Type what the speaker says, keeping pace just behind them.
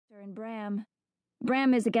and Bram.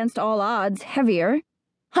 Bram is against all odds heavier.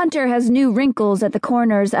 Hunter has new wrinkles at the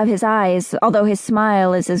corners of his eyes, although his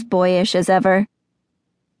smile is as boyish as ever.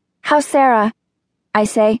 "How's Sarah?" I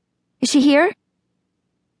say. "Is she here?"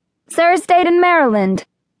 "Sarah stayed in Maryland,"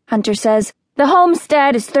 Hunter says. "The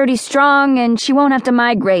homestead is 30 strong and she won't have to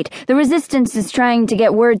migrate. The resistance is trying to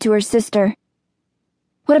get word to her sister."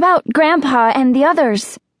 "What about Grandpa and the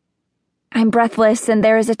others?" I'm breathless, and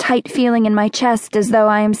there is a tight feeling in my chest as though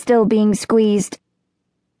I am still being squeezed.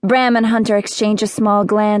 Bram and Hunter exchange a small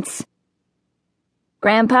glance.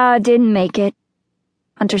 "Grandpa didn't make it,"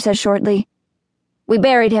 Hunter says shortly. "We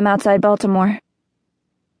buried him outside Baltimore."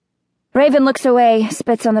 Raven looks away,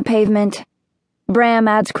 spits on the pavement. Bram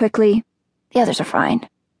adds quickly, "The others are fine."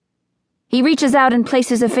 He reaches out and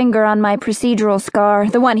places a finger on my procedural scar,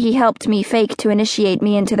 the one he helped me fake to initiate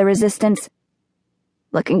me into the resistance.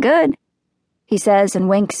 "Looking good," he says and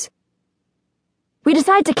winks. We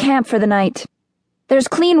decide to camp for the night. There's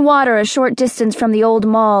clean water a short distance from the old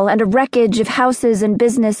mall and a wreckage of houses and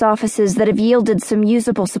business offices that have yielded some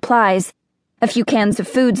usable supplies. A few cans of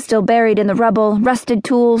food still buried in the rubble, rusted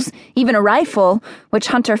tools, even a rifle, which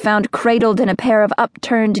Hunter found cradled in a pair of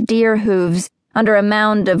upturned deer hooves under a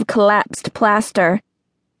mound of collapsed plaster.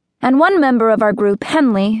 And one member of our group,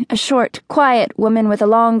 Henley, a short, quiet woman with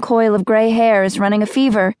a long coil of gray hair, is running a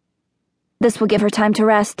fever. This will give her time to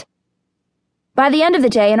rest. By the end of the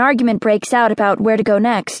day, an argument breaks out about where to go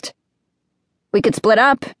next. "We could split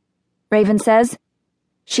up," Raven says.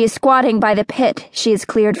 She is squatting by the pit she has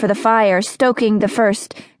cleared for the fire, stoking the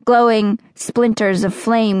first, glowing splinters of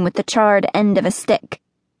flame with the charred end of a stick.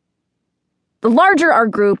 "The larger our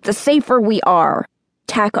group, the safer we are,"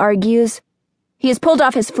 Tack argues. He has pulled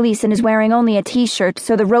off his fleece and is wearing only a t-shirt,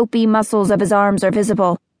 so the ropey muscles of his arms are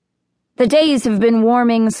visible. The days have been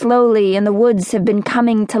warming slowly and the woods have been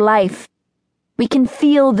coming to life. We can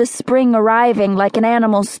feel the spring arriving like an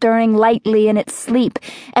animal stirring lightly in its sleep,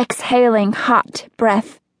 exhaling hot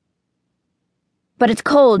breath. But it's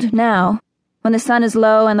cold now, when the sun is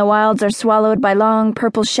low and the wilds are swallowed by long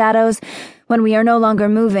purple shadows, when we are no longer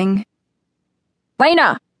moving.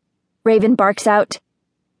 "Lena!" Raven barks out.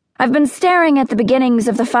 I've been staring at the beginnings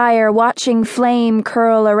of the fire, watching flame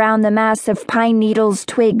curl around the mass of pine needles,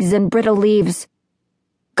 twigs, and brittle leaves.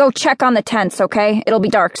 "Go check on the tents, okay? It'll be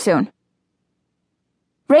dark soon."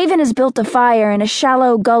 Raven has built a fire in a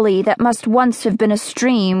shallow gully that must once have been a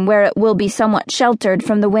stream where it will be somewhat sheltered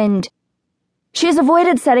from the wind. She has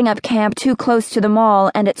avoided setting up camp too close to the mall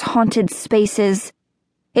and its haunted spaces.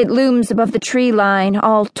 It looms above the tree line,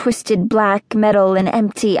 all twisted black metal and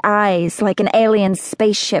empty eyes like an alien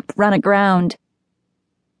spaceship run aground.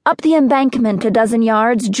 Up the embankment a dozen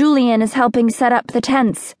yards, Julian is helping set up the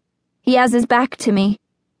tents. He has his back to me.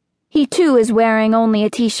 He too is wearing only a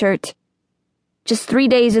t-shirt. Just 3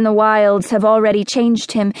 days in the wilds have already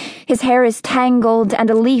changed him. His hair is tangled and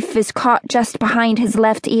a leaf is caught just behind his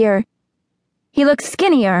left ear. He looks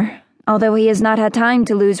skinnier, although he has not had time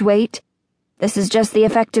to lose weight. This is just the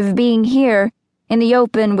effect of being here, in the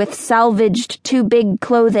open with salvaged too big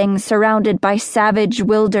clothing surrounded by savage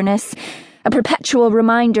wilderness, a perpetual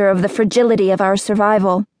reminder of the fragility of our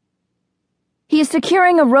survival. He is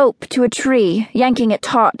securing a rope to a tree, yanking it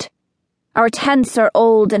taut. Our tents are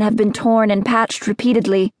old and have been torn and patched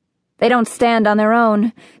repeatedly. They don't stand on their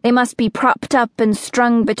own. They must be propped up and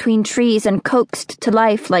strung between trees and coaxed to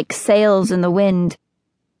life like sails in the wind.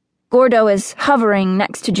 Gordo is hovering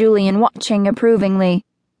next to Julian, watching approvingly.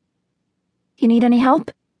 "You need any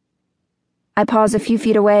help?" I pause a few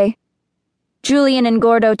feet away. Julian and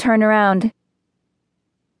Gordo turn around.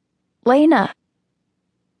 "Lena."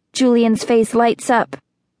 Julian's face lights up,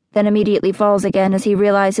 then immediately falls again as he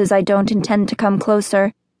realizes I don't intend to come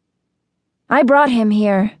closer. I brought him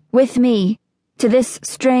here, with me, to this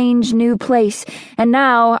strange new place, and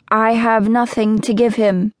now I have nothing to give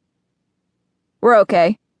him. "We're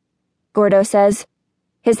okay," Gordo says.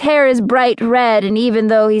 His hair is bright red, and even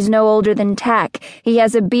though he's no older than Tack, he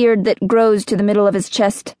has a beard that grows to the middle of his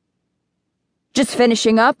chest. "Just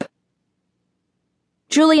finishing up."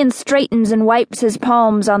 Julian straightens and wipes his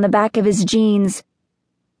palms on the back of his jeans.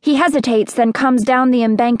 He hesitates, then comes down the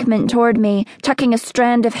embankment toward me, tucking a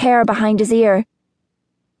strand of hair behind his ear.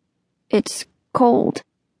 "It's cold,"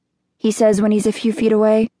 he says when he's a few feet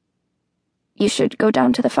away. "You should go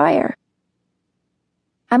down to the fire."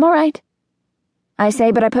 "I'm all right," I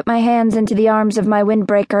say, but I put my hands into the arms of my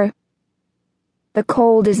windbreaker. The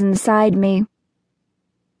cold is inside me.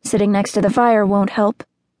 Sitting next to the fire won't help.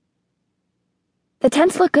 "The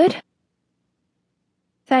tents look good."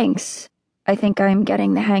 "Thanks. I think I'm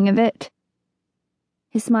getting the hang of it."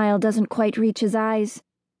 His smile doesn't quite reach his eyes.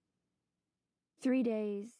 3 days.